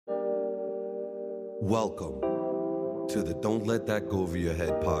Welcome to the Don't Let That Go Over Your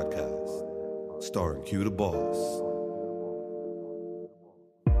Head podcast, starring Q the Boss.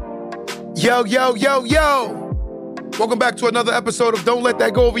 Yo, yo, yo, yo. Welcome back to another episode of Don't Let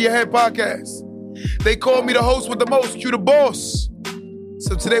That Go Over Your Head podcast. They call me the host with the most, Q the Boss.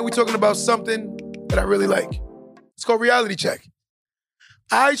 So today we're talking about something that I really like. It's called reality check.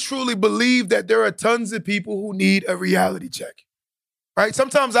 I truly believe that there are tons of people who need a reality check, right?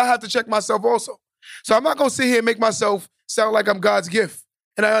 Sometimes I have to check myself also. So I'm not going to sit here and make myself sound like I'm God's gift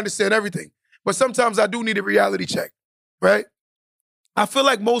and I understand everything. But sometimes I do need a reality check, right? I feel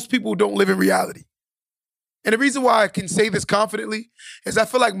like most people don't live in reality. And the reason why I can say this confidently is I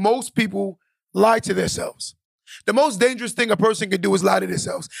feel like most people lie to themselves. The most dangerous thing a person can do is lie to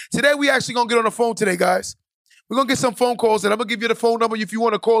themselves. Today, we actually going to get on the phone today, guys. We're going to get some phone calls, and I'm going to give you the phone number. If you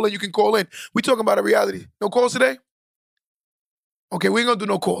want to call in, you can call in. We're talking about a reality. No calls today? Okay, we ain't going to do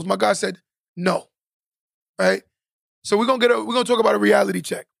no calls. My guy said no, right? So we're going to talk about a reality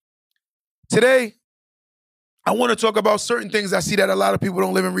check. Today, I want to talk about certain things I see that a lot of people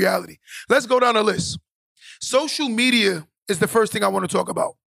don't live in reality. Let's go down the list. Social media is the first thing I want to talk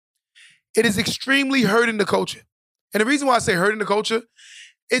about. It is extremely hurting the culture. And the reason why I say hurting the culture,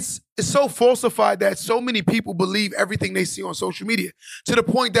 it's so falsified that so many people believe everything they see on social media to the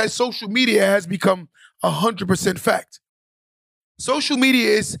point that social media has become 100% fact. Social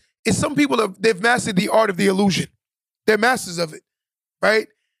media is some people they've mastered the art of the illusion. They're masters of it, right?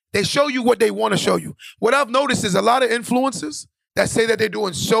 They show you what they want to show you. What I've noticed is a lot of influencers that say that they're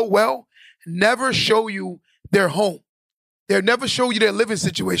doing so well never show you their home. They'll never show you their living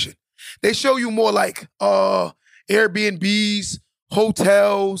situation. They show you more like Airbnbs,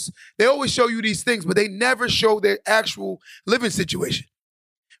 hotels. They always show you these things, but they never show their actual living situation,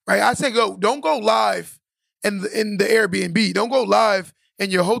 right? I say don't go live in the Airbnb. Don't go live in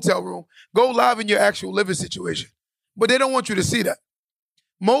your hotel room. Go live in your actual living situation. But they don't want you to see that.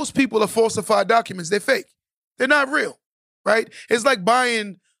 Most people are falsified documents. They're fake. They're not real, right? It's like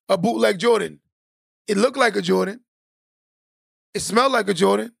buying a bootleg Jordan. It looked like a Jordan. It smelled like a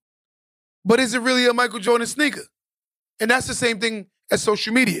Jordan. But is it really a Michael Jordan sneaker? And that's the same thing as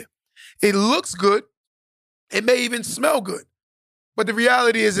social media. It looks good. It may even smell good. But the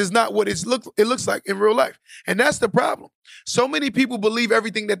reality is not what it looks like in real life. And that's the problem. So many people believe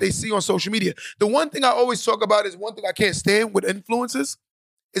everything that they see on social media. The one thing I always talk about is one thing I can't stand with influencers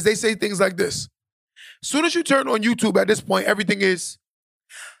is they say things like this. As soon as you turn on YouTube at this point, everything is,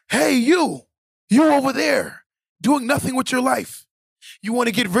 hey, you over there doing nothing with your life. You want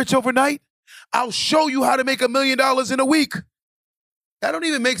to get rich overnight? I'll show you how to make $1 million in a week. That don't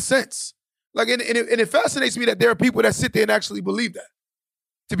even make sense. Like, and it fascinates me that there are people that sit there and actually believe that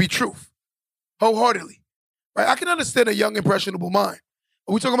to be truth, wholeheartedly, right? I can understand a young, impressionable mind.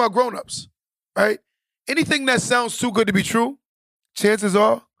 But we're talking about grown-ups, right? Anything that sounds too good to be true, chances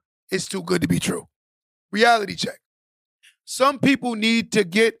are it's too good to be true. Reality check. Some people need to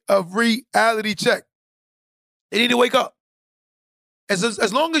get a reality check. They need to wake up.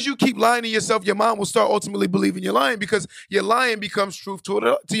 As long as you keep lying to yourself, your mind will start ultimately believing you're lying because your lying becomes truth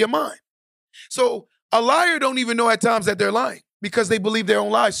to your mind. So a liar don't even know at times that they're lying because they believe their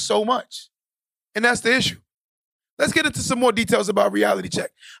own lies so much. And that's the issue. Let's get into some more details about reality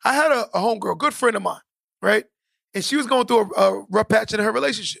check. I had a homegirl, good friend of mine, right? And she was going through a rough patch in her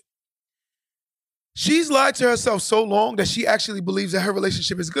relationship. She's lied to herself so long that she actually believes that her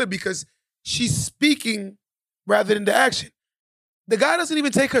relationship is good because she's speaking rather than the action. The guy doesn't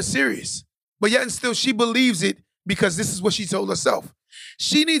even take her serious, but yet and still she believes it because this is what she told herself.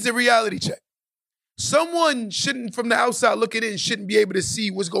 She needs a reality check. Someone shouldn't, from the outside looking in, shouldn't be able to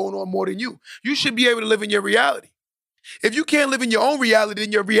see what's going on more than you. You should be able to live in your reality. If you can't live in your own reality,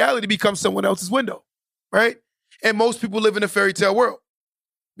 then your reality becomes someone else's window, right? And most people live in a fairy tale world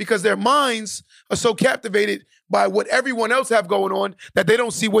because their minds are so captivated by what everyone else have going on that they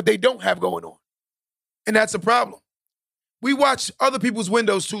don't see what they don't have going on. And that's a problem. We watch other people's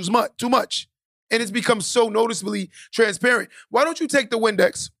windows too much, and it's become so noticeably transparent. Why don't you take the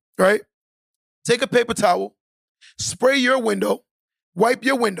Windex, right? Take a paper towel, spray your window, wipe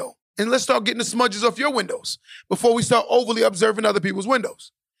your window, and let's start getting the smudges off your windows before we start overly observing other people's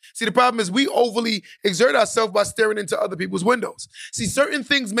windows. See, the problem is we overly exert ourselves by staring into other people's windows. See, certain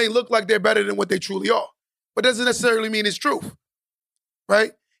things may look like they're better than what they truly are, but doesn't necessarily mean it's truth,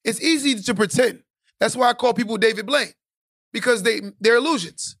 right? It's easy to pretend. That's why I call people David Blaine. Because they're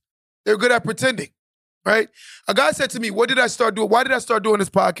illusions. They're good at pretending, right? A guy said to me, what did I start doing? Why did I start doing this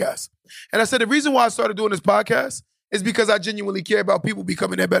podcast? And I said, the reason why I started doing this podcast is because I genuinely care about people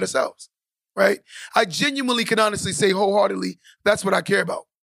becoming their better selves, right? I genuinely can honestly say wholeheartedly, that's what I care about.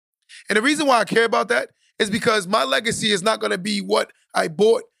 And the reason why I care about that is because my legacy is not going to be what I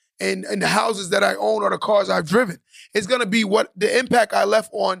bought and the houses that I own or the cars I've driven. It's going to be what the impact I left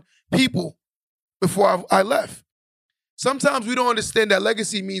on people before I left. Sometimes we don't understand that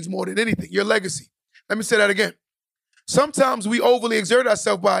legacy means more than anything. Your legacy. Let me say that again. Sometimes we overly exert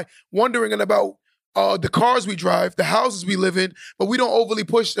ourselves by wondering about the cars we drive, the houses we live in, but we don't overly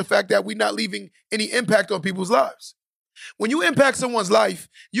push the fact that we're not leaving any impact on people's lives. When you impact someone's life,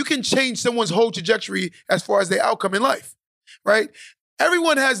 you can change someone's whole trajectory as far as their outcome in life, right?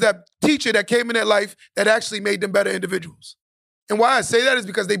 Everyone has that teacher that came in their life that actually made them better individuals. And why I say that is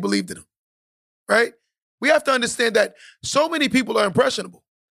because they believed in them, right? We have to understand that so many people are impressionable.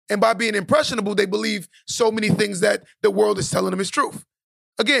 And by being impressionable, they believe so many things that the world is telling them is truth.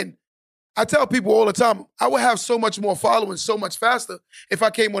 Again, I tell people all the time, I would have so much more following so much faster if I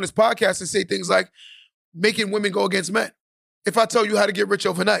came on this podcast and say things like making women go against men. If I tell you how to get rich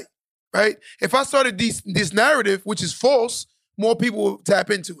overnight, right? If I started this narrative, which is false, more people will tap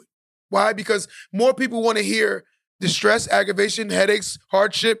into it. Why? Because more people want to hear distress, aggravation, headaches,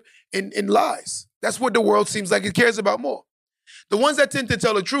 hardship, and lies. That's what the world seems like it cares about more. The ones that tend to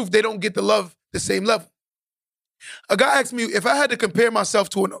tell the truth, they don't get the love the same level. A guy asked me if I had to compare myself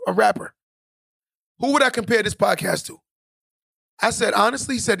to a rapper, who would I compare this podcast to? I said,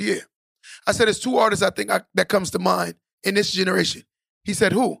 honestly, he said, yeah. I said, there's two artists I think that comes to mind in this generation. He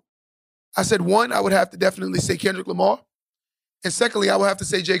said, who? I said, one, I would have to definitely say Kendrick Lamar. And secondly, I would have to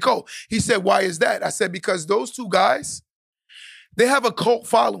say J. Cole. He said, why is that? I said, because those two guys, they have a cult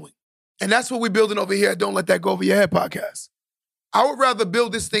following. And that's what we're building over here at Don't Let That Go Over Your Head podcast. I would rather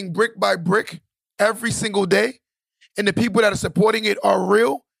build this thing brick by brick every single day, and the people that are supporting it are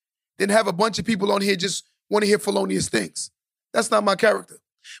real, than have a bunch of people on here just want to hear felonious things. That's not my character.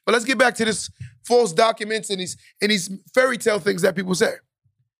 But let's get back to this false documents and these fairy tale things that people say.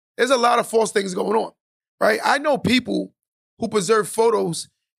 There's a lot of false things going on, right? I know people who preserve photos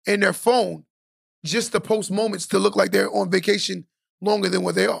in their phone just to post moments to look like they're on vacation longer than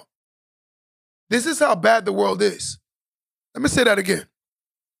what they are. This is how bad the world is. Let me say that again.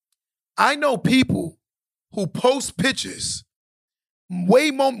 I know people who post pictures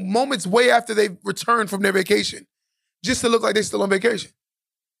moments way after they've returned from their vacation just to look like they're still on vacation.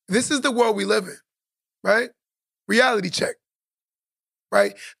 This is the world we live in, right? Reality check,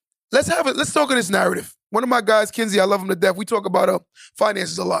 right? Let's talk of this narrative. One of my guys, Kinsey, I love him to death. We talk about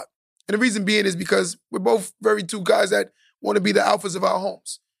finances a lot. And the reason being is because we're both two guys that want to be the alphas of our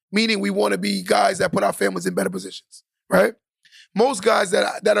homes, meaning we want to be guys that put our families in better positions, right? Most guys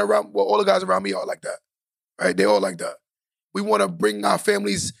that are around, well, all the guys around me are like that, right? They all like that. We want to bring our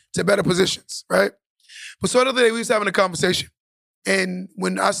families to better positions, right? But so the other day, we was having a conversation. And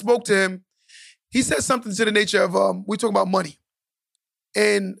when I spoke to him, he said something to the nature of, we talk about money.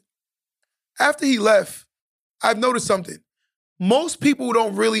 And after he left, I've noticed something. Most people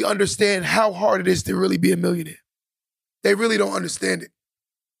don't really understand how hard it is to really be a millionaire. They really don't understand it.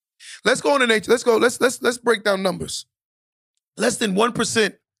 Let's go into nature. Let's break down numbers. Less than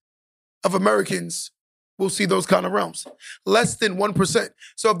 1% of Americans will see those kind of realms. Less than 1%.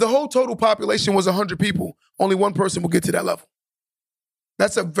 So if the whole total population was 100 people, only one person will get to that level.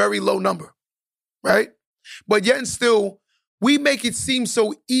 That's a very low number, right? But yet and still, we make it seem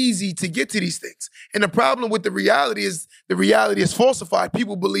so easy to get to these things. And the problem with the reality is falsified.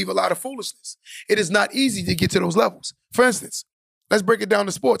 People believe a lot of foolishness. It is not easy to get to those levels. For instance, let's break it down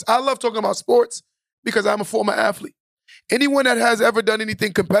to sports. I love talking about sports because I'm a former athlete. Anyone that has ever done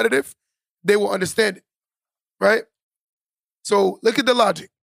anything competitive, they will understand it, right? So look at the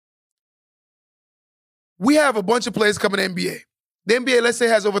logic. We have a bunch of players coming to NBA. The NBA, let's say,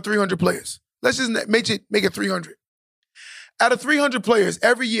 has over 300 players. Let's just make it 300. Out of 300 players,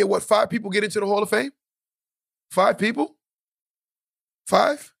 every year, 5 people get into the Hall of Fame? 5 people?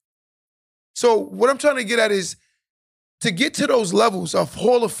 5? So what I'm trying to get at is to get to those levels of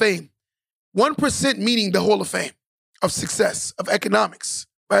Hall of Fame, 1% meaning the Hall of Fame of success, of economics,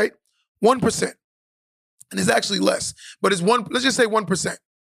 right? 1%. And it's actually less, but let's just say 1%.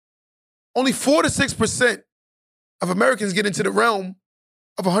 Only 4 to 6% of Americans get into the realm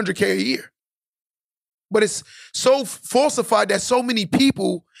of 100K a year. But it's so falsified that so many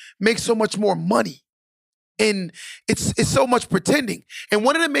people make so much more money. And it's so much pretending. And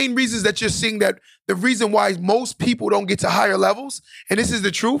one of the main reasons that you're seeing that the reason why most people don't get to higher levels, and this is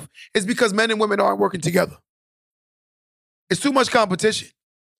the truth, is because men and women aren't working together. It's too much competition.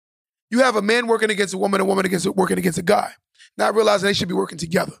 You have a man working against a woman working against a guy, not realizing they should be working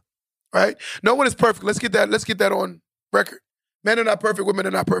together, right? No one is perfect. Let's get that on record. Men are not perfect, women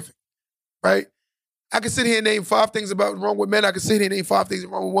are not perfect, right? I can sit here and name 5 things about wrong with men. I can sit here and name 5 things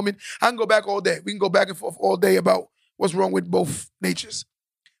wrong with women. I can go back all day. We can go back and forth all day about what's wrong with both natures.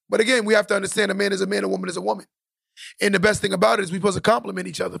 But again, we have to understand a man is a man, a woman is a woman. And the best thing about it is we're supposed to compliment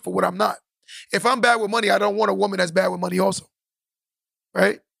each other for what I'm not. If I'm bad with money, I don't want a woman that's bad with money also.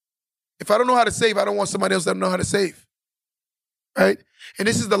 Right? If I don't know how to save, I don't want somebody else that don't know how to save. Right? And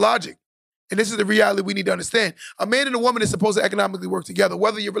this is the logic. And this is the reality we need to understand. A man and a woman is supposed to economically work together.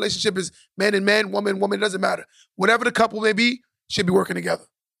 Whether your relationship is man and man, woman and woman, it doesn't matter. Whatever the couple may be, should be working together.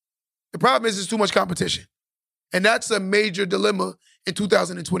 The problem is there's too much competition. And that's a major dilemma in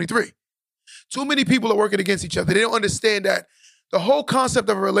 2023. Too many people are working against each other. They don't understand that the whole concept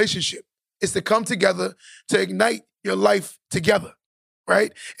of a relationship is to come together to ignite your life together,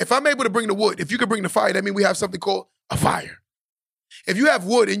 right? If I'm able to bring the wood, if you can bring the fire, that means we have something called a fire. If you have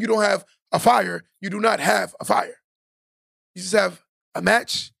wood and you don't have a fire, you do not have a fire. You just have a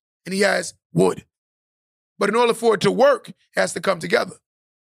match and he has wood. But in order for it to work, it has to come together,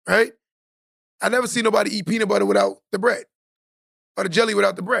 right? I never see nobody eat peanut butter without the bread or the jelly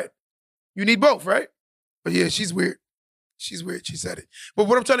without the bread. You need both, right? But yeah, she's weird. She's weird. She said it. But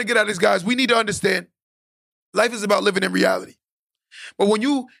what I'm trying to get at is, guys, we need to understand life is about living in reality. But when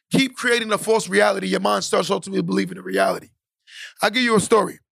you keep creating a false reality, your mind starts ultimately believing in reality. I'll give you a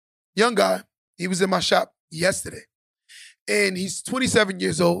story. Young guy, he was in my shop yesterday. And he's 27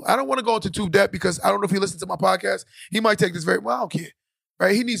 years old. I don't want to go into too depth because I don't know if he listens to my podcast. He might take this very well. I don't care.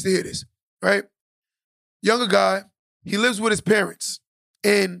 Right? He needs to hear this. Right? Younger guy, he lives with his parents.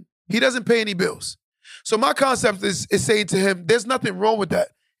 And he doesn't pay any bills. So my concept is saying to him, there's nothing wrong with that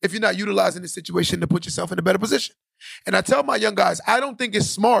if you're not utilizing the situation to put yourself in a better position. And I tell my young guys, I don't think it's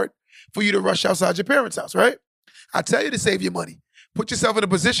smart for you to rush outside your parents' house, right? I tell you to save your money. Put yourself in a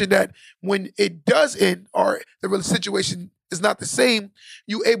position that when it does end or the situation is not the same,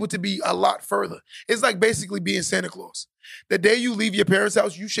 you're able to be a lot further. It's like basically being Santa Claus. The day you leave your parents'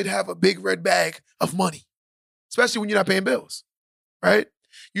 house, you should have a big red bag of money, especially when you're not paying bills, right?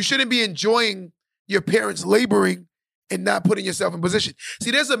 You shouldn't be enjoying your parents laboring and not putting yourself in position.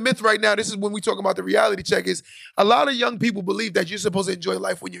 See, there's a myth right now. This is when we talk about the reality check is a lot of young people believe that you're supposed to enjoy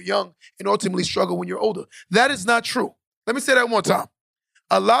life when you're young and ultimately struggle when you're older. That is not true. Let me say that one more time.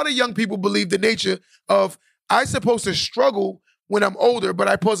 A lot of young people believe the nature of I'm supposed to struggle when I'm older, but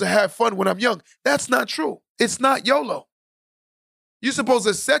I'm supposed to have fun when I'm young. That's not true. It's not YOLO. You're supposed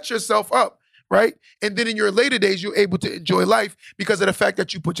to set yourself up, right? And then in your later days, you're able to enjoy life because of the fact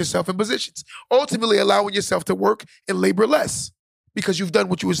that you put yourself in positions, ultimately allowing yourself to work and labor less because you've done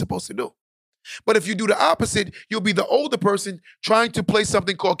what you were supposed to do. But if you do the opposite, you'll be the older person trying to play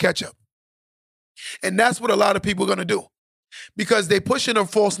something called catch up. And that's what a lot of people are going to do because they push in a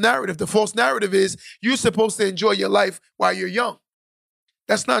false narrative. The false narrative is you're supposed to enjoy your life while you're young.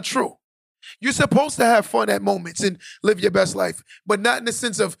 That's not true. You're supposed to have fun at moments and live your best life, but not in the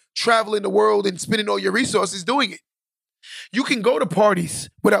sense of traveling the world and spending all your resources doing it. You can go to parties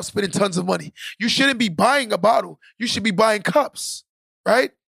without spending tons of money. You shouldn't be buying a bottle. You should be buying cups,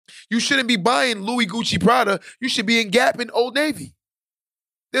 right? You shouldn't be buying Louis, Gucci, Prada. You should be in Gap and Old Navy.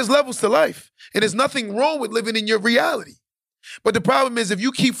 There's levels to life, and there's nothing wrong with living in your reality. But the problem is if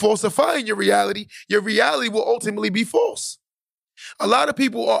you keep falsifying your reality will ultimately be false. A lot of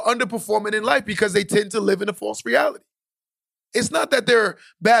people are underperforming in life because they tend to live in a false reality. It's not that they're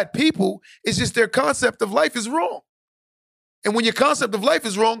bad people, it's just their concept of life is wrong. And when your concept of life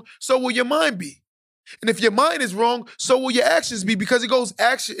is wrong, so will your mind be. And if your mind is wrong, so will your actions be because it goes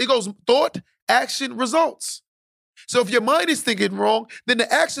thought, action, results. So if your mind is thinking wrong, then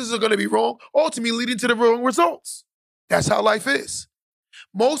the actions are going to be wrong, ultimately leading to the wrong results. That's how life is.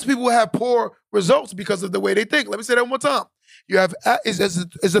 Most people have poor results because of the way they think. Let me say that one more time. You have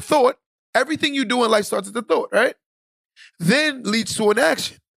is a thought. Everything you do in life starts with a thought, right? Then leads to an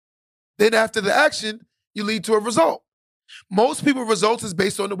action. Then after the action, you lead to a result. Most people's results is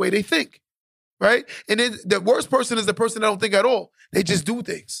based on the way they think, right? And then the worst person is the person that don't think at all. They just do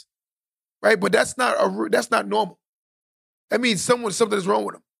things, right? But that's not normal. That means something is wrong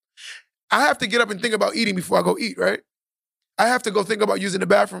with them. I have to get up and think about eating before I go eat, right? I have to go think about using the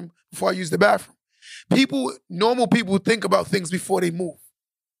bathroom before I use the bathroom. Normal people think about things before they move,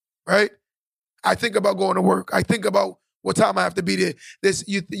 right? I think about going to work. I think about what time I have to be there.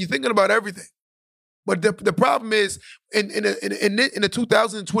 You're thinking about everything. But the problem is, in the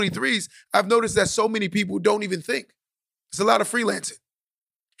 2023s, I've noticed that so many people don't even think. It's a lot of freelancing.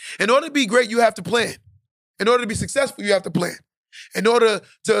 In order to be great, you have to plan. In order to be successful, you have to plan. In order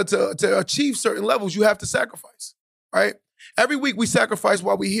to achieve certain levels, you have to sacrifice, right? Every week we sacrifice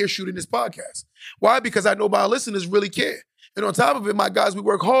while we're here shooting this podcast. Why? Because I know my listeners really care. And on top of it, my guys, we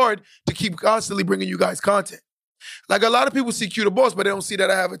work hard to keep constantly bringing you guys content. Like a lot of people see Q the boss, but they don't see that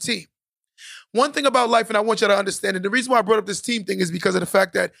I have a team. One thing about life, and I want you to understand, and the reason why I brought up this team thing is because of the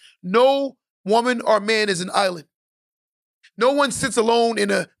fact that no woman or man is an island. No one sits alone in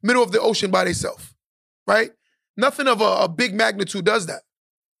the middle of the ocean by themselves, right? Nothing of a big magnitude does that.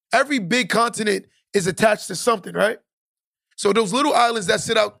 Every big continent is attached to something, right? So those little islands that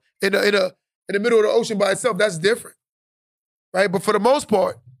sit out in the middle of the ocean by itself, that's different, right? But for the most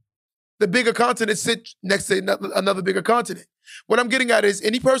part, the bigger continents sit next to another bigger continent. What I'm getting at is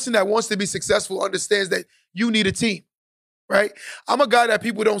any person that wants to be successful understands that you need a team, right? I'm a guy that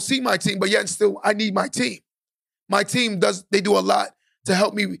people don't see my team, but yet still I need my team. My team they do a lot to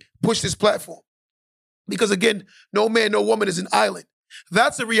help me push this platform. Because again, no man, no woman is an island.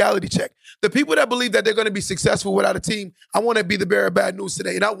 That's a reality check. The people that believe that they're going to be successful without a team, I want to be the bearer of bad news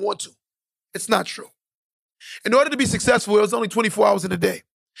today, and I want to. It's not true. In order to be successful, it was only 24 hours in a day.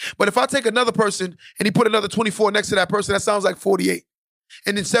 But if I take another person and he put another 24 next to that person, that sounds like 48.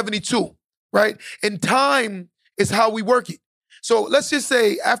 And then 72, right? And time is how we work it. So let's just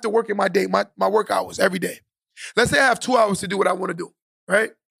say after working my day, my work hours every day, let's say I have 2 hours to do what I want to do,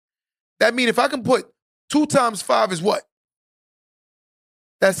 right? That means if I can put 2 times 5 is what?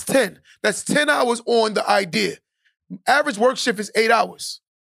 That's 10. That's 10 hours on the idea. Average work shift is 8 hours,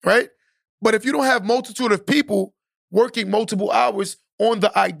 right? But if you don't have multitude of people working multiple hours on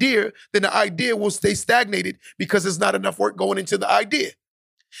the idea, then the idea will stay stagnated because there's not enough work going into the idea.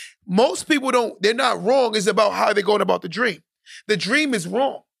 Most people they're not wrong. It's about how they're going about the dream. The dream is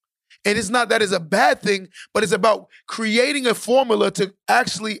wrong. And it's not that it's a bad thing, but it's about creating a formula to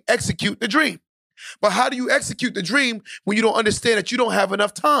actually execute the dream. But how do you execute the dream when you don't understand that you don't have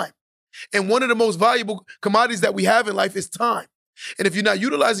enough time? And one of the most valuable commodities that we have in life is time. And if you're not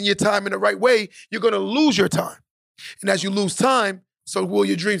utilizing your time in the right way, you're going to lose your time. And as you lose time, so will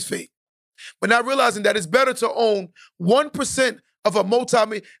your dreams fade. But not realizing that it's better to own 1% of a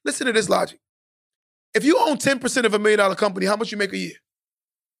multi-million. Listen to this logic. If you own 10% of $1 million company, how much you make a year?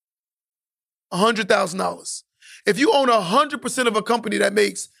 $100,000. If you own 100% of a company that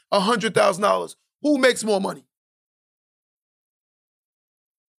makes $100,000, who makes more money?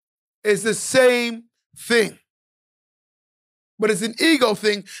 It's the same thing. But it's an ego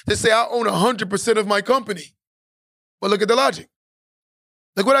thing to say I own 100% of my company. But look at the logic.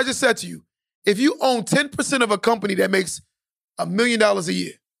 Look what I just said to you. If you own 10% of a company that makes $1 million a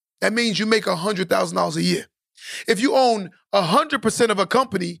year, that means you make $100,000 a year. If you own 100% of a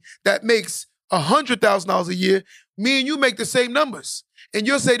company that makes $100,000 a year, me and you make the same numbers. And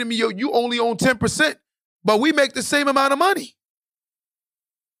you'll say to me, yo, you only own 10%, but we make the same amount of money.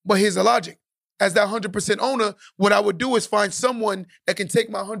 But here's the logic. As that 100% owner, what I would do is find someone that can take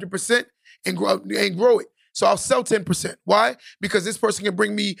my 100% and grow it. So I'll sell 10%. Why? Because this person can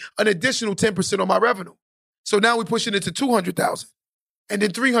bring me an additional 10% on my revenue. So now we're pushing it to 200,000 and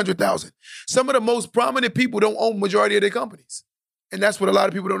then 300,000. Some of the most prominent people don't own majority of their companies. And that's what a lot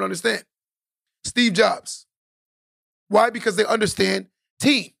of people don't understand. Steve Jobs. Why? Because they understand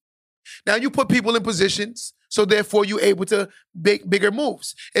team. Now you put people in positions, so therefore you're able to make bigger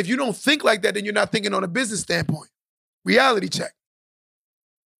moves. If you don't think like that, then you're not thinking on a business standpoint. Reality check.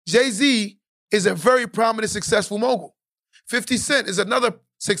 Jay-Z is a very prominent, successful mogul. 50 Cent is another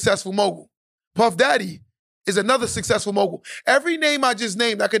successful mogul. Puff Daddy is another successful mogul. Every name I just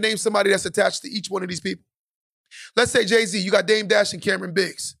named, I could name somebody that's attached to each one of these people. Let's say Jay-Z, you got Dame Dash and Cameron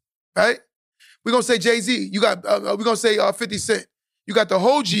Biggs, right? We're going to say Jay-Z, you got, we're going to say 50 Cent. You got the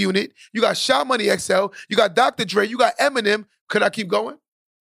whole G Unit, you got Sha Money XL, you got Dr. Dre, you got Eminem. Could I keep going?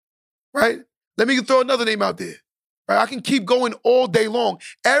 Right? Let me throw another name out there. Right? I can keep going all day long.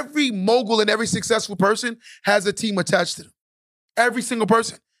 Every mogul and every successful person has a team attached to them. Every single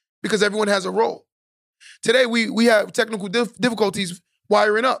person, because everyone has a role. Today, we have technical difficulties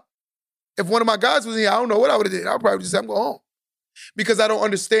wiring up. If one of my guys was here, I don't know what I would have did. I would probably just say, I'm going home. Because I don't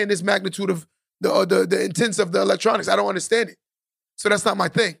understand this magnitude of the intents of the electronics. I don't understand it. So that's not my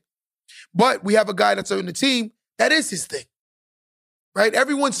thing. But we have a guy that's on the team, that is his thing, right?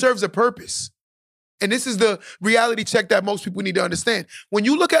 Everyone serves a purpose. And this is the reality check that most people need to understand. When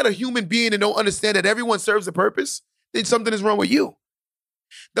you look at a human being and don't understand that everyone serves a purpose, then something is wrong with you.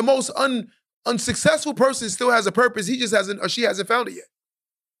 The most unsuccessful person still has a purpose. He just hasn't, or she hasn't found it yet.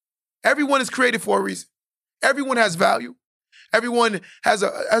 Everyone is created for a reason. Everyone has value. Everyone has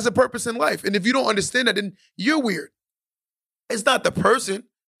a purpose in life. And if you don't understand that, then you're weird. It's not the person.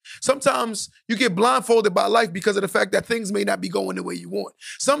 Sometimes you get blindfolded by life because of the fact that things may not be going the way you want.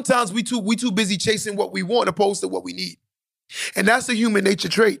 Sometimes we too busy chasing what we want opposed to what we need. And that's the human nature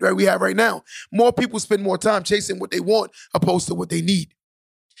trait, right, we have right now. More people spend more time chasing what they want opposed to what they need.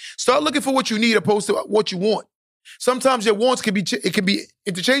 Start looking for what you need opposed to what you want. Sometimes your wants can be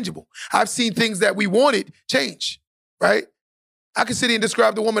interchangeable. I've seen things that we wanted change, right? I can sit here and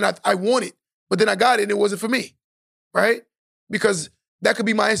describe the woman I wanted, but then I got it and it wasn't for me, right? Because that could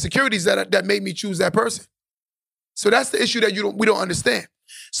be my insecurities that made me choose that person. So that's the issue that we don't understand.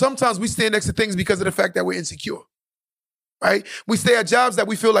 Sometimes we stand next to things because of the fact that we're insecure, right? We stay at jobs that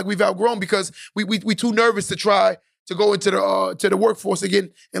we feel like we've outgrown because we too nervous to try to go into the workforce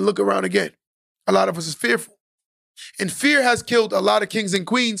again and look around again. A lot of us is fearful. And fear has killed a lot of kings and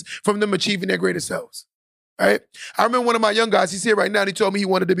queens from them achieving their greatest selves, right? I remember one of my young guys, he's here right now, and he told me he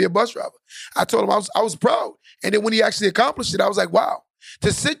wanted to be a bus driver. I told him I was proud. And then when he actually accomplished it, I was like, wow.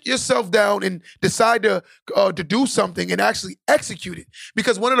 To sit yourself down and decide to do something and actually execute it.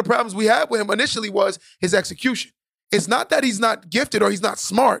 Because one of the problems we had with him initially was his execution. It's not that he's not gifted or he's not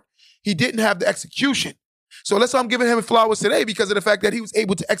smart. He didn't have the execution. So that's why I'm giving him flowers today, because of the fact that he was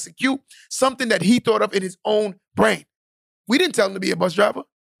able to execute something that he thought of in his own brain. We didn't tell him to be a bus driver.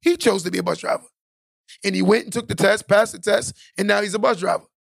 He chose to be a bus driver. And he went and took the test, passed the test, and now he's a bus driver.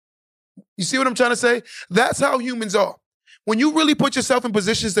 You see what I'm trying to say? That's how humans are. When you really put yourself in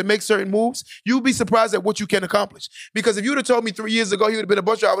positions to make certain moves, you'll be surprised at what you can accomplish. Because if you would have told me 3 years ago he would have been a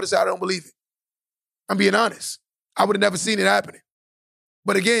bus driver, I would have said, I don't believe it. I'm being honest. I would have never seen it happening.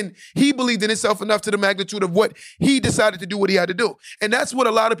 But again, he believed in himself enough to the magnitude of what he decided to do what he had to do. And that's what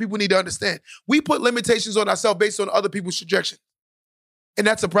a lot of people need to understand. We put limitations on ourselves based on other people's trajectory. And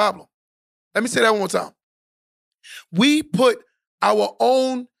that's a problem. Let me say that one more time. We put our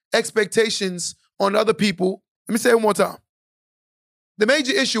own expectations on other people. Let me say it one more time. The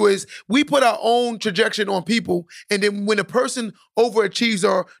major issue is we put our own trajectory on people, and then when a person overachieves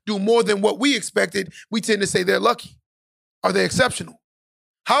or do more than what we expected, we tend to say they're lucky. Are they exceptional?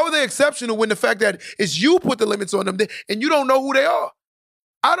 How are they exceptional when the fact that it's you put the limits on them and you don't know who they are?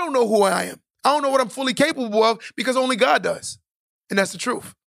 I don't know who I am. I don't know what I'm fully capable of because only God does. And that's the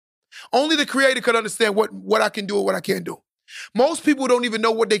truth. Only the Creator could understand what I can do or what I can't do. Most people don't even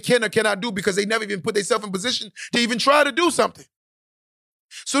know what they can or cannot do because they never even put themselves in position to even try to do something.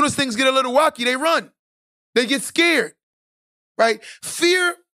 Soon as things get a little rocky, they run. They get scared, right?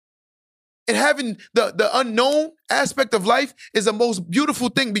 Fear and having the unknown aspect of life is the most beautiful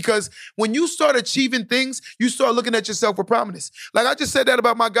thing, because when you start achieving things, you start looking at yourself with prominence. Like I just said that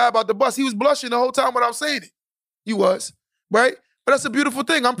about my guy about the bus. He was blushing the whole time when I was saying it. He was, right? But that's a beautiful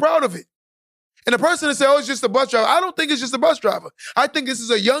thing. I'm proud of it. And the person that said, oh, it's just a bus driver. I don't think it's just a bus driver. I think this is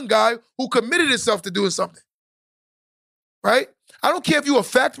a young guy who committed himself to doing something, right? I don't care if you're a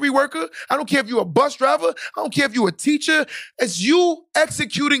factory worker. I don't care if you're a bus driver. I don't care if you're a teacher. It's you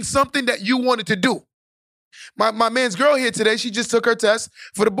executing something that you wanted to do. My man's girl here today, she just took her test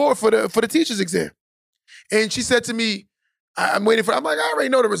for the board, for the teacher's exam. And she said to me, I'm waiting for, I'm like, I already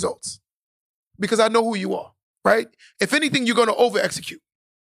know the results because I know who you are, right? If anything, you're going to over-execute.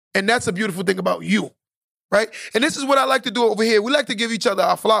 And that's a beautiful thing about you, right? And this is what I like to do over here. We like to give each other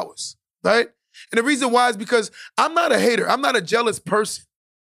our flowers, right? And the reason why is because I'm not a hater. I'm not a jealous person.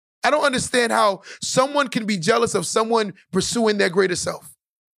 I don't understand how someone can be jealous of someone pursuing their greater self.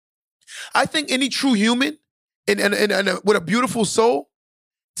 I think any true human and with a beautiful soul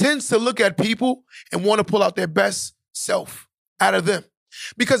tends to look at people and want to pull out their best self out of them.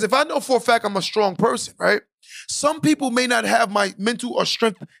 Because if I know for a fact I'm a strong person, right? Some people may not have my mental or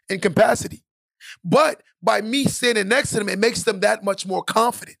strength and capacity. But by me standing next to them, it makes them that much more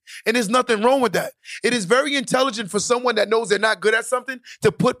confident. And there's nothing wrong with that. It is very intelligent for someone that knows they're not good at something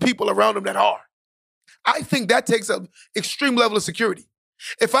to put people around them that are. I think that takes an extreme level of security.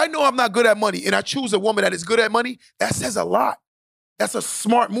 If I know I'm not good at money and I choose a woman that is good at money, that says a lot. That's a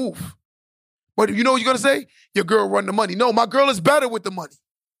smart move. But you know what you're going to say? Your girl run the money. No, my girl is better with the money.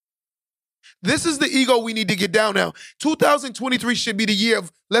 This is the ego we need to get down now. 2023 should be the year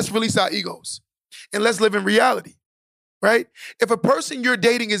of let's release our egos and let's live in reality, right? If a person you're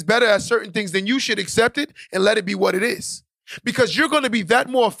dating is better at certain things, then you should accept it and let it be what it is. Because you're going to be that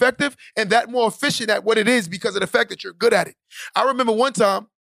more effective and that more efficient at what it is because of the fact that you're good at it. I remember one time,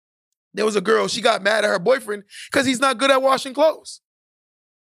 there was a girl, she got mad at her boyfriend because he's not good at washing clothes,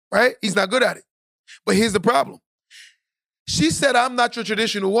 right? He's not good at it. But here's the problem. She said, I'm not your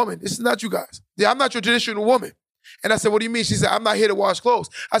traditional woman. This is not you guys. Yeah, I'm not your traditional woman. And I said, what do you mean? She said, I'm not here to wash clothes.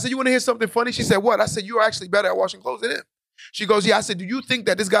 I said, you want to hear something funny? She said, what? I said, you're actually better at washing clothes than him. She goes, yeah. I said, do you think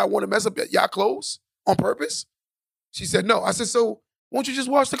that this guy want to mess up y'all clothes on purpose? She said, no. I said, so won't you just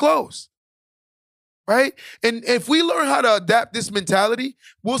wash the clothes? Right? And if we learn how to adapt this mentality,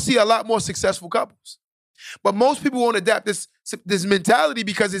 we'll see a lot more successful couples. But most people won't adapt this mentality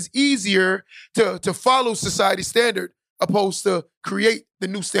because it's easier to follow society's standard opposed to create the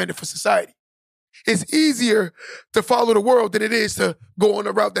new standard for society. It's easier to follow the world than it is to go on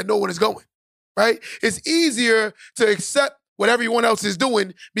a route that no one is going, right? It's easier to accept what everyone else is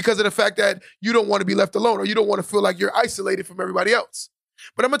doing because of the fact that you don't want to be left alone or you don't want to feel like you're isolated from everybody else.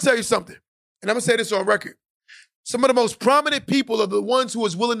 But I'm going to tell you something, and I'm going to say this on record. Some of the most prominent people are the ones who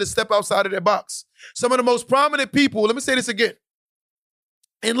is willing to step outside of their box. Some of the most prominent people, let me say this again,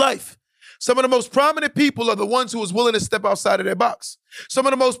 in life, some of the most prominent people are the ones who is willing to step outside of their box. Some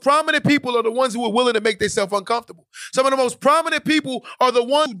of the most prominent people are the ones who are willing to make themselves uncomfortable. Some of the most prominent people are the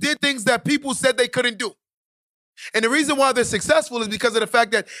ones who did things that people said they couldn't do. And the reason why they're successful is because of the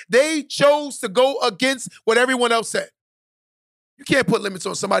fact that they chose to go against what everyone else said. You can't put limits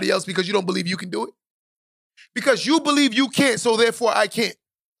on somebody else because you don't believe you can do it. Because you believe you can't, so therefore I can't.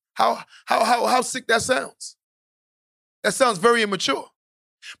 How sick that sounds. That sounds very immature.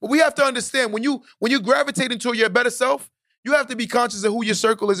 But we have to understand when you gravitate into your better self, you have to be conscious of who your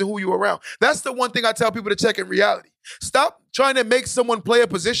circle is and who you're around. That's the one thing I tell people to check in reality. Stop trying to make someone play a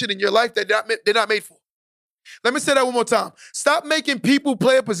position in your life that they're not made for. Let me say that one more time. Stop making people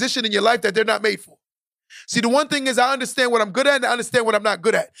play a position in your life that they're not made for. See, the one thing is I understand what I'm good at and I understand what I'm not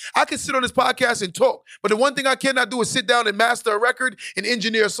good at. I can sit on this podcast and talk, but the one thing I cannot do is sit down and master a record and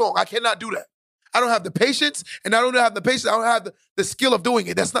engineer a song. I cannot do that. I don't have the patience, and I don't have the patience. I don't have the skill of doing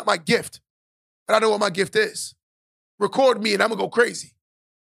it. That's not my gift. But I know what my gift is. Record me and I'm going to go crazy,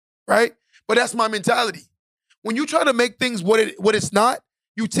 right? But that's my mentality. When you try to make things what it's not,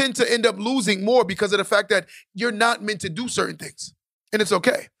 you tend to end up losing more because of the fact that you're not meant to do certain things. And it's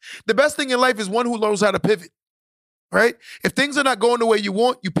okay. The best thing in life is one who knows how to pivot, right? If things are not going the way you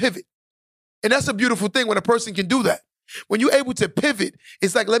want, you pivot. And that's a beautiful thing when a person can do that. When you're able to pivot,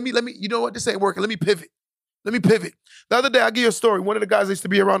 it's like, let me, you know what, this ain't working. Let me pivot. Let me pivot. The other day, I'll give you a story. One of the guys used to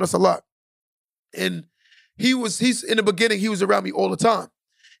be around us a lot. And he's in the beginning, he was around me all the time.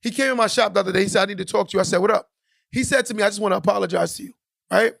 He came in my shop the other day. He said, I need to talk to you. I said, what up? He said to me, I just want to apologize to you,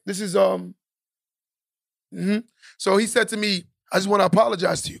 right? This is, So he said to me, I just want to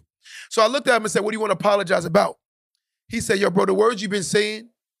apologize to you. So I looked at him and said, what do you want to apologize about? He said, yo, bro, the words you've been saying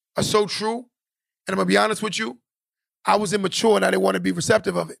are so true. And I'm going to be honest with you. I was immature and I didn't want to be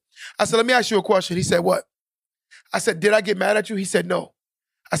receptive of it. I said, let me ask you a question. He said, what? I said, did I get mad at you? He said, no.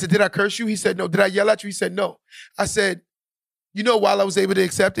 I said, did I curse you? He said, no. Did I yell at you? He said, no. I said, you know why I was able to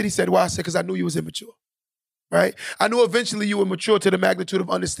accept it? He said, why? I said, because I knew you was immature, right? I knew eventually you were mature to the magnitude of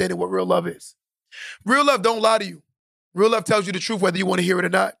understanding what real love is. Real love don't lie to you. Real love tells you the truth whether you want to hear it or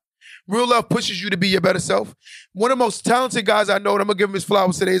not. Real love pushes you to be your better self. One of the most talented guys I know, and I'm going to give him his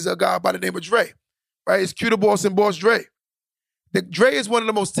flowers today, is a guy by the name of Dre, right? It's Q the Boss and Boss Dre. Dre is one of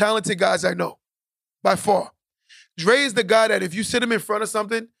the most talented guys I know, by far. Dre is the guy that if you sit him in front of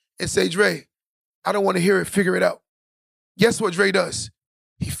something and say, Dre, I don't want to hear it, figure it out. Guess what Dre does?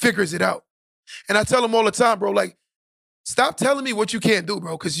 He figures it out. And I tell him all the time, bro, like, stop telling me what you can't do,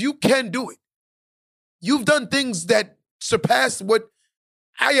 bro, because you can do it. You've done things that surpass what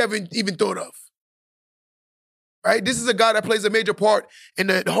I haven't even thought of, right? This is a guy that plays a major part in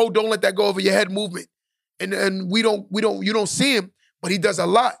the whole "Don't Let That Go Over Your Head" movement, and you don't see him, but he does a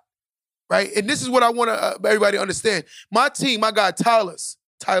lot, right? And this is what I want everybody to understand. My team, my guy Tyler's,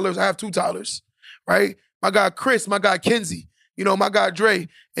 I have two Tylers, right? My guy Chris, my guy Kenzie, my guy Dre,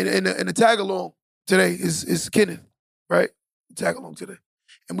 and the tag along today is Kenneth, right? Tag along today,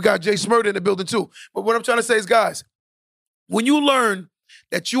 and we got Jay Smurda in the building too. But what I'm trying to say is, guys, when you learn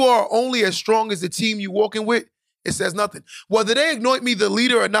that you are only as strong as the team you're walking with, it says nothing. Whether they anoint me the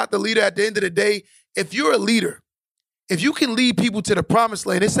leader or not the leader, at the end of the day, if you're a leader, if you can lead people to the promised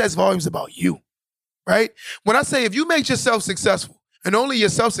land, it says volumes about you, right? When I say if you make yourself successful and only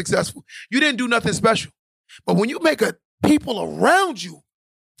yourself successful, you didn't do nothing special. But when you make people around you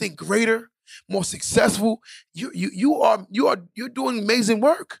think greater, more successful, you're doing amazing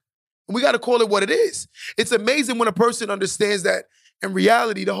work. And we got to call it what it is. It's amazing when a person understands that in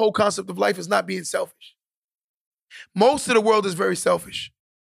reality, the whole concept of life is not being selfish. Most of the world is very selfish.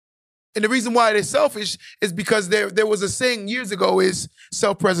 And the reason why they're selfish is because there was a saying years ago is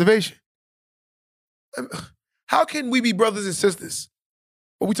self-preservation. How can we be brothers and sisters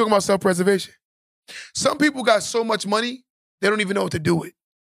when we talking about self-preservation? Some people got so much money, they don't even know what to do with,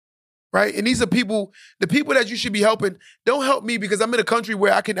 right? And these are people, the people that you should be helping, don't help me because I'm in a country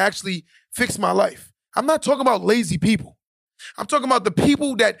where I can actually fix my life. I'm not talking about lazy people. I'm talking about the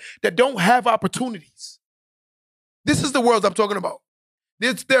people that don't have opportunities. This is the world I'm talking about.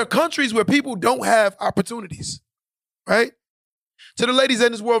 There are countries where people don't have opportunities, right? To the ladies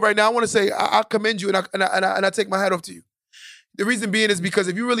in this world right now, I want to say I commend you and I take my hat off to you. The reason being is because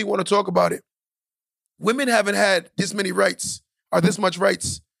if you really want to talk about it, women haven't had this many rights or this much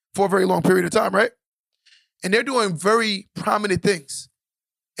rights for a very long period of time, right? And they're doing very prominent things.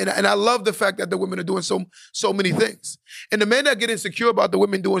 And I love the fact that the women are doing so many things. And the men that get insecure about the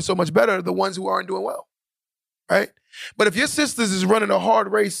women doing so much better are the ones who aren't doing well, right? But if your sisters is running a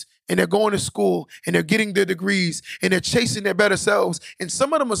hard race and they're going to school and they're getting their degrees and they're chasing their better selves, and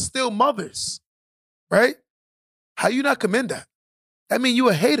some of them are still mothers, right? How you not commend that? That means you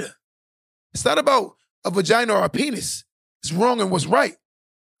a hater. It's not about a vagina or a penis. It's wrong and what's right.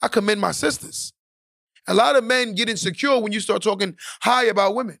 I commend my sisters. A lot of men get insecure when you start talking high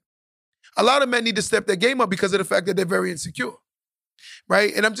about women. A lot of men need to step their game up because of the fact that they're very insecure,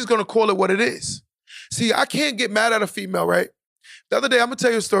 right? And I'm just going to call it what it is. See, I can't get mad at a female, right? The other day, I'm going to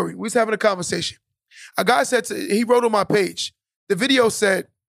tell you a story. We was having a conversation. A guy said, he wrote on my page, the video said,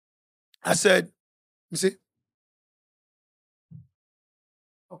 let me see.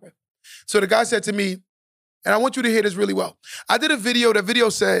 Okay. So the guy said to me, and I want you to hear this really well. I did a video. The video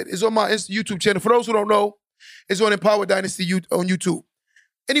said, it's on my YouTube channel. For those who don't know, it's on Empower Dynasty on YouTube.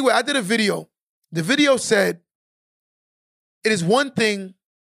 Anyway, I did a video. The video said, it is one thing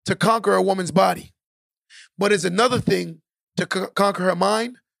to conquer a woman's body, but it's another thing to conquer her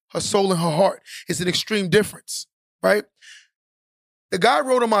mind, her soul, and her heart. It's an extreme difference, right? The guy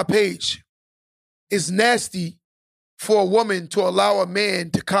wrote on my page, it's nasty for a woman to allow a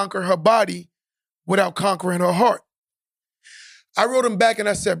man to conquer her body without conquering her heart. I wrote him back and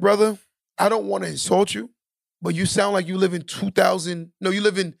I said, brother, I don't want to insult you, but you sound like you live in you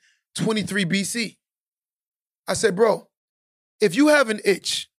live in 23 BC. I said, bro, if you have an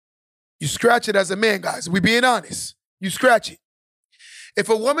itch, you scratch it as a man, guys. We being honest. You scratch it. If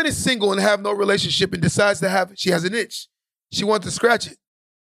a woman is single and have no relationship and decides to have it, she has an itch. She wants to scratch it.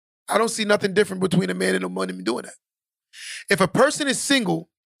 I don't see nothing different between a man and a woman doing that. If a person is single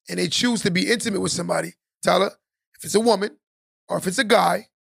and they choose to be intimate with somebody, Tyler, if it's a woman or if it's a guy,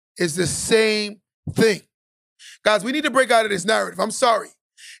 it's the same thing. Guys, we need to break out of this narrative. I'm sorry.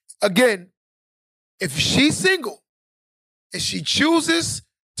 Again, if she's single and she chooses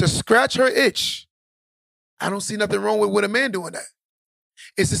to scratch her itch, I don't see nothing wrong with a man doing that.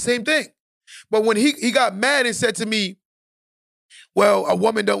 It's the same thing. But when he got mad and said to me, well, a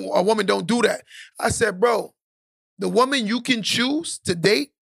woman don't do that. I said, bro, the woman you can choose to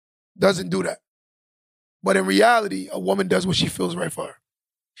date doesn't do that. But in reality, a woman does what she feels right for her.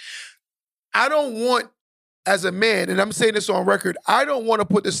 I don't want, as a man, and I'm saying this on record, I don't want to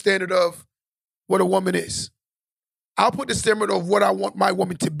put the standard of what a woman is. I'll put the standard of what I want my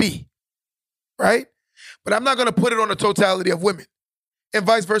woman to be, right? But I'm not going to put it on the totality of women. And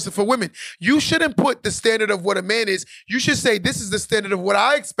vice versa for women. You shouldn't put the standard of what a man is. You should say, this is the standard of what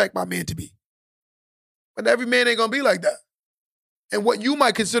I expect my man to be. But every man ain't going to be like that. And what you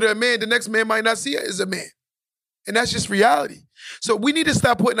might consider a man, the next man might not see it as a man. And that's just reality. So we need to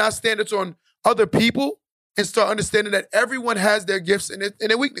stop putting our standards on other people and start understanding that everyone has their gifts and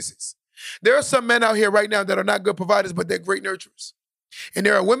their weaknesses. There are some men out here right now that are not good providers, but they're great nurturers. And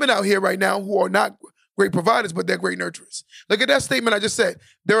there are women out here right now who are not great providers, but they're great nurturers. Look at that statement I just said.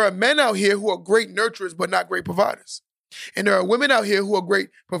 There are men out here who are great nurturers, but not great providers. And there are women out here who are great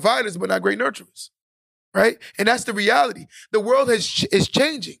providers, but not great nurturers. Right? And that's the reality. The world is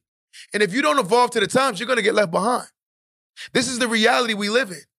changing. And if you don't evolve to the times, you're going to get left behind. This is the reality we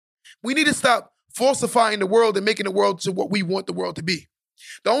live in. We need to stop falsifying the world and making the world to what we want the world to be.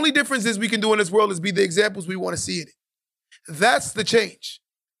 The only difference is we can do in this world is be the examples we want to see in it. That's the change.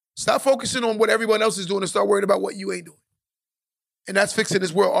 Stop focusing on what everyone else is doing and start worrying about what you ain't doing. And that's fixing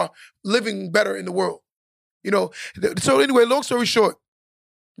this world or living better in the world. You know, so anyway, long story short,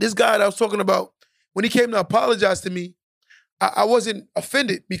 this guy that I was talking about, when he came to apologize to me, I wasn't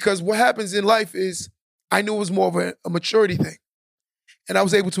offended because what happens in life is I knew it was more of a maturity thing. And I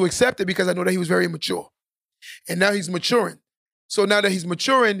was able to accept it because I know that he was very immature. And now he's maturing. So now that he's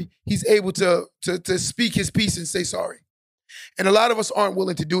maturing, he's able to speak his piece and say sorry. And a lot of us aren't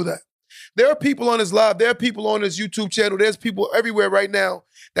willing to do that. There are people on his live, there are people on his YouTube channel, there's people everywhere right now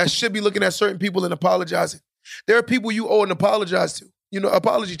that should be looking at certain people and apologizing. There are people you owe an apology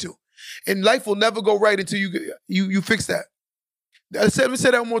to. And life will never go right until you fix that. Let me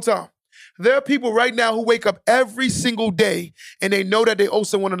say that one more time. There are people right now who wake up every single day and they know that they owe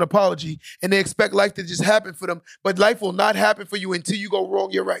someone an apology and they expect life to just happen for them, but life will not happen for you until you go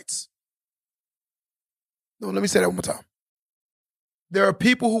wrong your rights. No, let me say that one more time. There are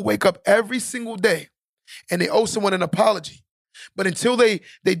people who wake up every single day and they owe someone an apology. But until they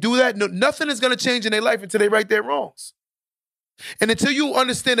do that, nothing is going to change in their life until they right their wrongs. And until you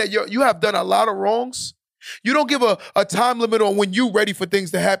understand that you have done a lot of wrongs, you don't give a time limit on when you're ready for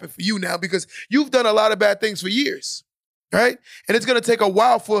things to happen for you now, because you've done a lot of bad things for years, right? And it's going to take a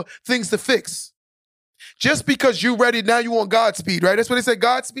while for things to fix. Just because you're ready now, you want Godspeed, right? That's what they say,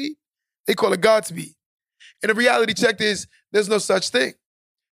 Godspeed. They call it Godspeed. And the reality check is there's no such thing.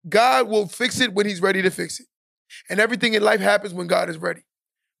 God will fix it when he's ready to fix it. And everything in life happens when God is ready,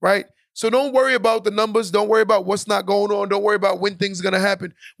 right? So don't worry about the numbers. Don't worry about what's not going on. Don't worry about when things are going to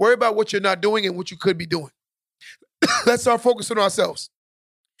happen. Worry about what you're not doing and what you could be doing. Let's start focusing on ourselves.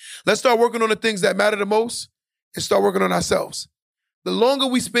 Let's start working on the things that matter the most and start working on ourselves. The longer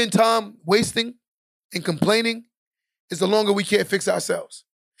we spend time wasting and complaining is the longer we can't fix ourselves,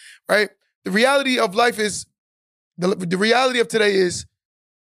 right? The reality of life is, the reality of today is,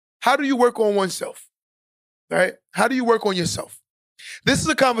 how do you work on oneself, right? How do you work on yourself? This is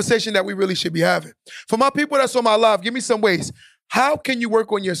a conversation that we really should be having. For my people that's on my live, give me some ways. How can you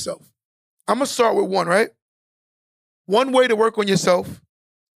work on yourself? I'm going to start with one, right? One way to work on yourself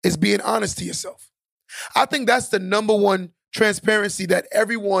is being honest to yourself. I think that's the number one transparency that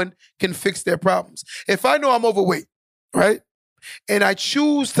everyone can fix their problems. If I know I'm overweight, right? And I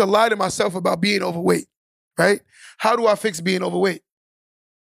choose to lie to myself about being overweight, right? How do I fix being overweight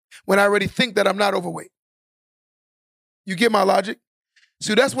when I already think that I'm not overweight? You get my logic?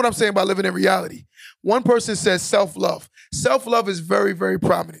 So that's what I'm saying about living in reality. One person says self-love. Self-love is very, very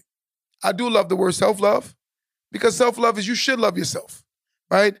prominent. I do love the word self-love because self-love is you should love yourself,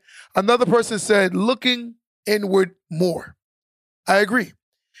 right? Another person said looking inward more. I agree,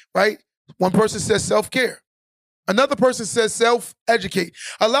 right? One person says self-care. Another person says self-educate.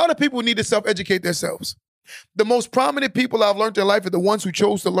 A lot of people need to self-educate themselves. The most prominent people I've learned in life are the ones who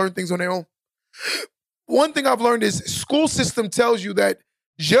chose to learn things on their own. One thing I've learned is school system tells you that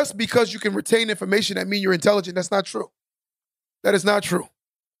just because you can retain information that means you're intelligent. That's not true. That is not true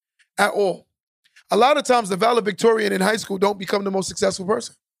at all. A lot of times the valedictorian in high school don't become the most successful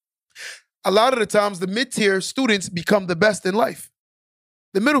person. A lot of the times the mid-tier students become the best in life.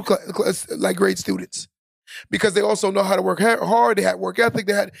 The middle class, like grade students, because they also know how to work hard. They had work ethic.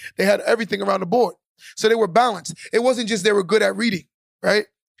 They had everything around the board. So they were balanced. It wasn't just they were good at reading, right?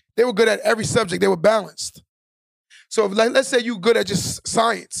 They were good at every subject. They were balanced. So if, let's say you're good at just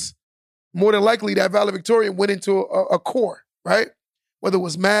science, more than likely that valedictorian went into a core, right? Whether it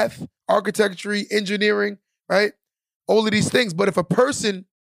was math, architecture, engineering, right? All of these things. But if a person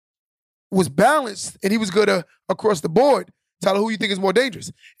was balanced and he was good across the board, Tyler, who you think is more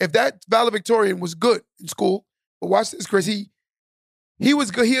dangerous? If that valedictorian was good in school, but watch this, Chris, he was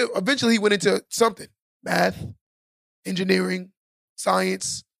good. Eventually he went into something, math, engineering,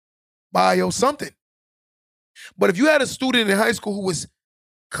 science, bio, something. But if you had a student in high school who was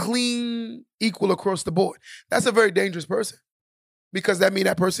clean, equal across the board, that's a very dangerous person because that means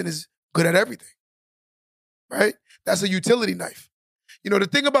that person is good at everything, right? That's a utility knife. You know, the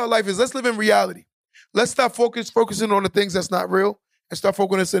thing about life is let's live in reality. Let's stop focusing on the things that's not real and start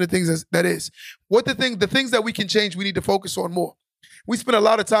focusing on the things that is. The things that we can change, we need to focus on more. We spend a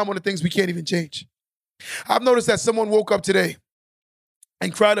lot of time on the things we can't even change. I've noticed that someone woke up today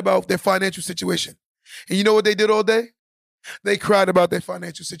and cried about their financial situation. And you know what they did all day? They cried about their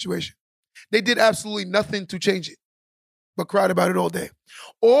financial situation. They did absolutely nothing to change it, but cried about it all day.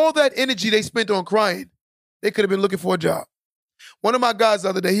 All that energy they spent on crying, they could have been looking for a job. One of my guys the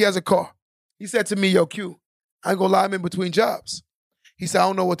other day, he has a car. He said to me, yo, Q, I ain't gonna lie, I'm in between jobs. He said, I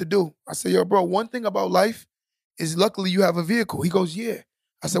don't know what to do. I said, yo, bro, one thing about life is luckily you have a vehicle. He goes, yeah.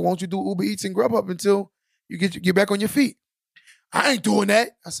 I said, why don't you do Uber Eats and Grubhub until you get back on your feet? I ain't doing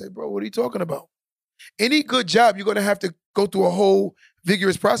that. I said, bro, what are you talking about? Any good job, you're gonna have to go through a whole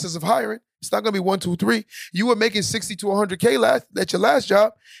vigorous process of hiring. It's not gonna be 1, 2, 3. You were making 60 to 100K at your last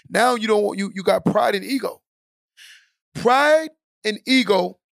job. Now you got pride and ego. Pride and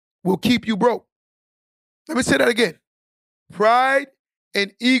ego will keep you broke. Let me say that again. Pride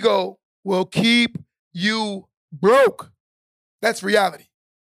and ego will keep you broke. That's reality.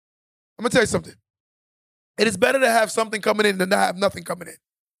 I'm gonna tell you something. It is better to have something coming in than not have nothing coming in.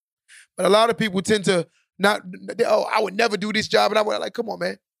 But a lot of people tend to I would never do this job. And I would like, come on,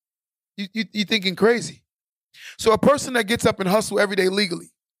 man. You thinking crazy. So a person that gets up and hustle every day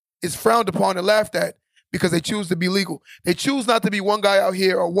legally is frowned upon and laughed at because they choose to be legal. They choose not to be one guy out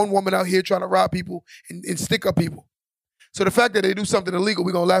here or one woman out here trying to rob people and stick up people. So the fact that they do something illegal,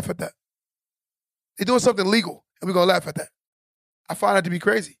 we're going to laugh at that. They're doing something legal, and we're going to laugh at that. I find that to be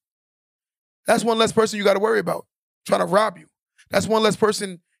crazy. That's one less person you got to worry about trying to rob you. That's one less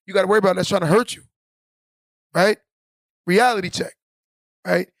person you got to worry about that's trying to hurt you, right? Reality check,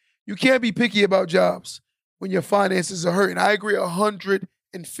 right? You can't be picky about jobs. when your finances are hurting. I agree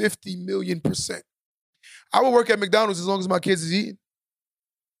 150 million%. I would work at McDonald's as long as my kids is eating.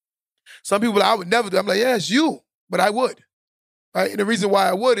 Some people I would never do. I'm like, yeah, it's you, but I would. Right? And the reason why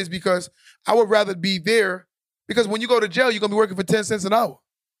I would is because I would rather be there, because when you go to jail, you're going to be working for 10 cents an hour.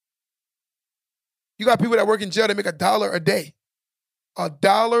 You got people that work in jail that make $1 a day.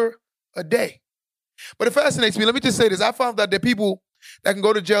 $1 a day. But it fascinates me. Let me just say this. I found that there are people that can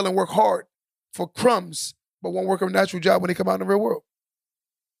go to jail and work hard for crumbs, but won't work a natural job when they come out in the real world.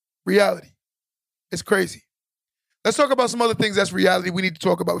 Reality. It's crazy. Let's talk about some other things that's reality we need to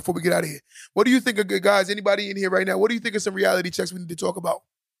talk about before we get out of here. What do you think are good, guys? Anybody in here right now? What do you think are some reality checks we need to talk about?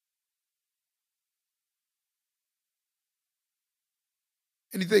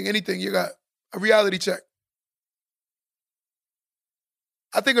 Anything you got? A reality check.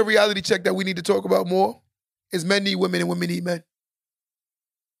 I think a reality check that we need to talk about more is men need women and women need men.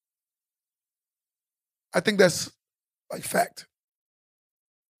 I think that's like fact.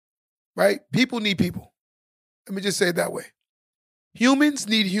 Right? People need people. Let me just say it that way. Humans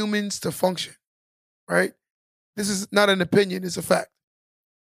need humans to function, right? This is not an opinion, it's a fact.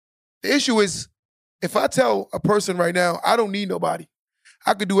 The issue is, if I tell a person right now, I don't need nobody,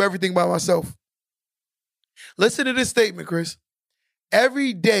 I could do everything by myself. Listen to this statement, Chris.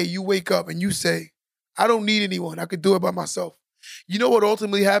 Every day you wake up and you say, I don't need anyone, I could do it by myself. You know what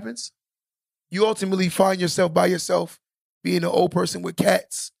ultimately happens? You ultimately find yourself by yourself being an old person with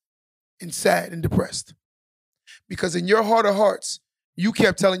cats and sad and depressed. Because in your heart of hearts, you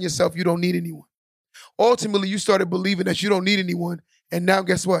kept telling yourself you don't need anyone. Ultimately, you started believing that you don't need anyone, and now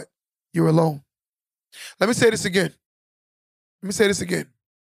guess what? You're alone. Let me say this again.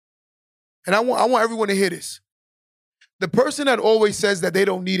 And I want everyone to hear this. The person that always says that they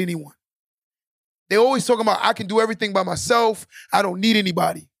don't need anyone, they always talking about, I can do everything by myself, I don't need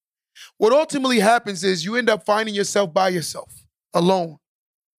anybody. What ultimately happens is you end up finding yourself by yourself, alone,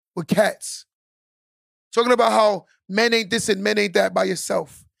 with cats. Talking about how men ain't this and men ain't that by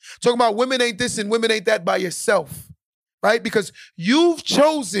yourself. Talking about women ain't this and women ain't that by yourself, right? Because you've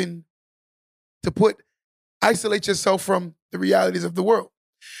chosen to isolate yourself from the realities of the world.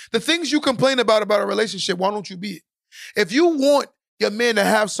 The things you complain about a relationship, why don't you be it? If you want your man to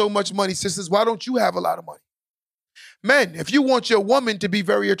have so much money, sisters, why don't you have a lot of money? Men, if you want your woman to be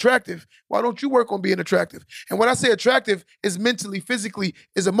very attractive, why don't you work on being attractive? And when I say attractive, is mentally, physically,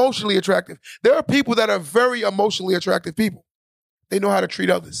 is emotionally attractive. There are people that are very emotionally attractive people. They know how to treat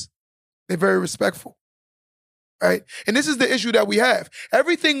others. They're very respectful, right? And this is the issue that we have.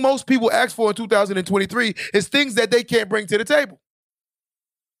 Everything most people ask for in 2023 is things that they can't bring to the table.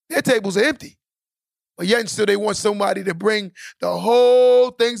 Their tables are empty. But yet and still they want somebody to bring the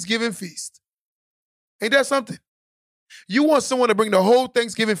whole Thanksgiving feast. Ain't that something? You want someone to bring the whole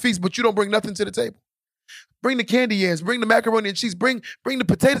Thanksgiving feast, but you don't bring nothing to the table. Bring the candy yams, bring the macaroni and cheese, bring the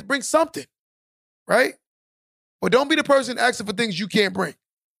potatoes, bring something, right? But don't be the person asking for things you can't bring.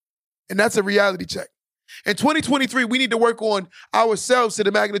 And that's a reality check. In 2023, we need to work on ourselves to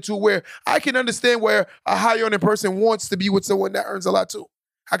the magnitude where I can understand where a high earning person wants to be with someone that earns a lot too.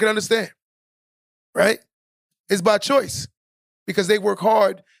 I can understand, right? It's by choice because they work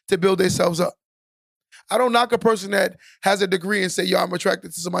hard to build themselves up. I don't knock a person that has a degree and say, yo, I'm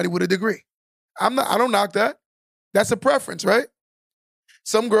attracted to somebody with a degree. I don't knock that. That's a preference, right?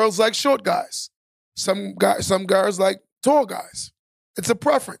 Some girls like short guys. Some guys like tall guys. It's a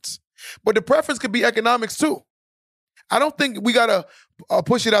preference. But the preference could be economics too. I don't think we gotta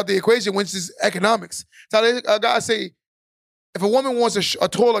push it out the equation when it's economics. So a guy say, if a woman wants a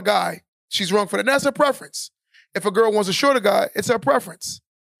taller guy, she's wrong for that. That's her preference. If a girl wants a shorter guy, it's her preference.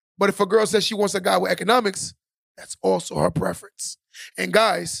 But if a girl says she wants a guy with economics, that's also her preference. And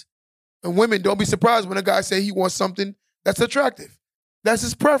guys and women, don't be surprised when a guy say he wants something that's attractive. That's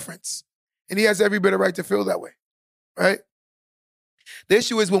his preference. And he has every bit of right to feel that way, right? The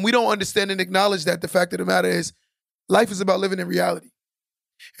issue is when we don't understand and acknowledge that, the fact of the matter is life is about living in reality.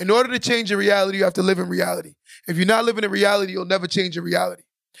 In order to change your reality, you have to live in reality. If you're not living in reality, you'll never change your reality.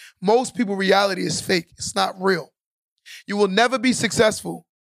 Most people's reality is fake. It's not real. You will never be successful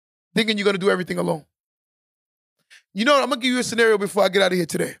thinking you're going to do everything alone. You know what? I'm going to give you a scenario before I get out of here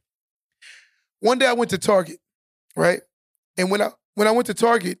today. One day I went to Target, right? And when I went to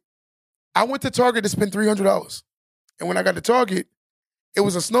Target to spend $300. And when I got to Target, it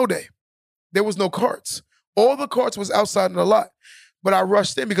was a snow day. There was no carts. All the carts was outside in the lot. But I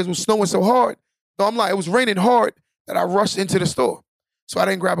rushed in because it was snowing so hard. So it was raining hard that I rushed into the store. So I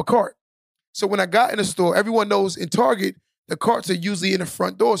didn't grab a cart. So when I got in the store, everyone knows in Target, the carts are usually in the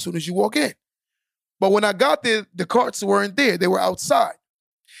front door as soon as you walk in. But when I got there, the carts weren't there. They were outside.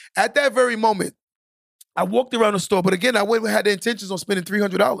 At that very moment, I walked around the store, but again, I went and had the intentions on spending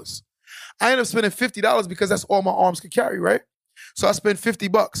 $300. I ended up spending $50 because that's all my arms could carry, right? So I spent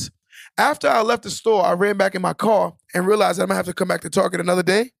 $50. After I left the store, I ran back in my car and realized that I'm gonna have to come back to Target another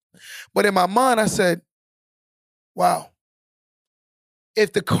day. But in my mind, I said, wow,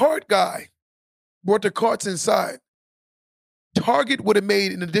 if the cart guy brought the carts inside, Target would have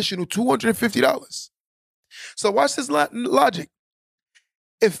made an additional $250. So watch this logic.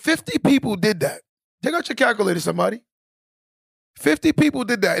 If 50 people did that, take out your calculator, somebody. 50 people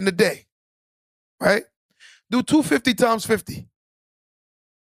did that in a day, right? Do 250 times 50.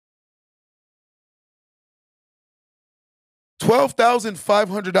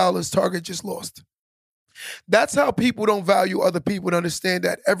 $12,500 Target just lost. That's how people don't value other people and understand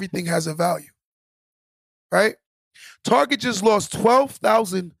that everything has a value, right? Target just lost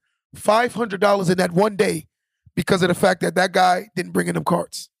 $12,500 in that one day because of the fact that that guy didn't bring in them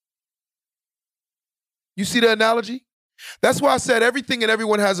carts. You see the analogy? That's why I said everything and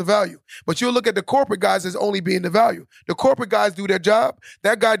everyone has a value. But you'll look at the corporate guys as only being the value. The corporate guys do their job.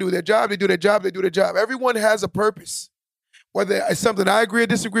 That guy do their job. They do their job. They do their job. Everyone has a purpose. Whether it's something I agree or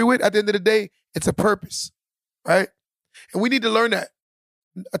disagree with, at the end of the day, it's a purpose, right? And we need to learn that.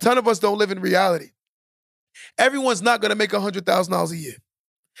 A ton of us don't live in reality. Everyone's not going to make $100,000 a year.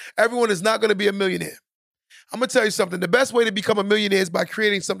 Everyone is not going to be a millionaire. I'm going to tell you something. The best way to become a millionaire is by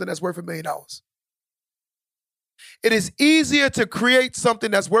creating something that's worth $1 million. It is easier to create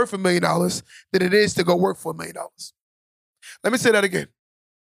something that's worth $1 million than it is to go work for $1 million. Let me say that again.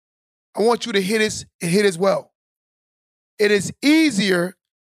 I want you to hit this and hit as well. It is easier,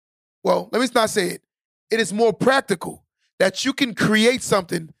 well, let me not say it. It is more practical that you can create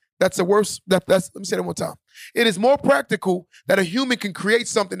something that's let me say that one time. It is more practical that a human can create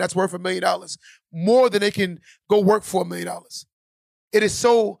something that's worth $1 million more than they can go work for $1 million. It is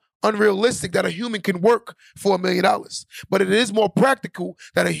so unrealistic that a human can work for $1 million, but it is more practical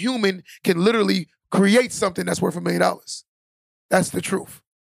that a human can literally create something that's worth $1 million. That's the truth,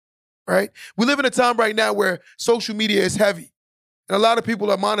 right? We live in a time right now where social media is heavy, and a lot of people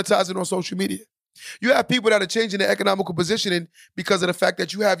are monetizing on social media. You have people that are changing their economical positioning because of the fact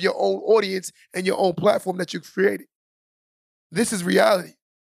that you have your own audience and your own platform that you've created. This is reality.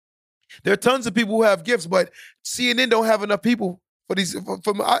 There are tons of people who have gifts, but CNN don't have enough people for these.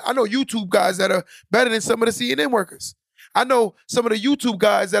 I know YouTube guys that are better than some of the CNN workers. I know some of the YouTube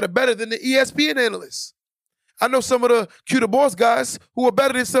guys that are better than the ESPN analysts. I know some of the Q the Boss guys who are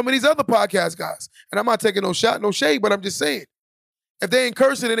better than some of these other podcast guys. And I'm not taking no shot, no shade, but I'm just saying. If they ain't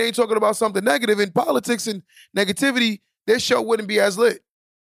cursing and they ain't talking about something negative in politics and negativity, their show wouldn't be as lit.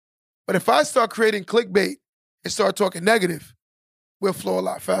 But if I start creating clickbait and start talking negative, we'll flow a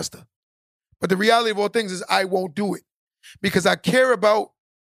lot faster. But the reality of all things is I won't do it because I care about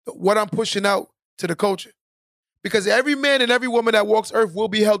what I'm pushing out to the culture. Because every man and every woman that walks earth will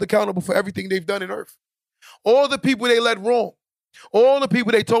be held accountable for everything they've done in earth. All the people they led wrong, all the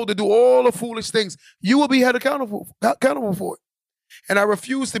people they told to do all the foolish things, you will be held accountable for it. And I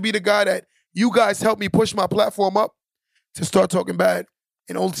refuse to be the guy that you guys helped me push my platform up to start talking bad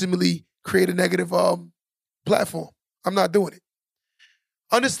and ultimately create a negative platform. I'm not doing it.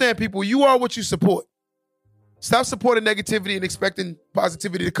 Understand, people, you are what you support. Stop supporting negativity and expecting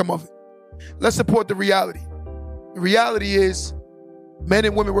positivity to come of it. Let's support the reality. The reality is men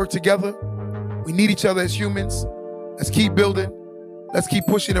and women work together. We need each other as humans. Let's keep building. Let's keep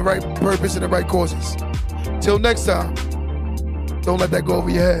pushing the right purpose and the right causes. Till next time. Don't let that go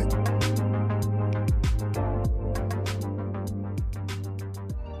over your head.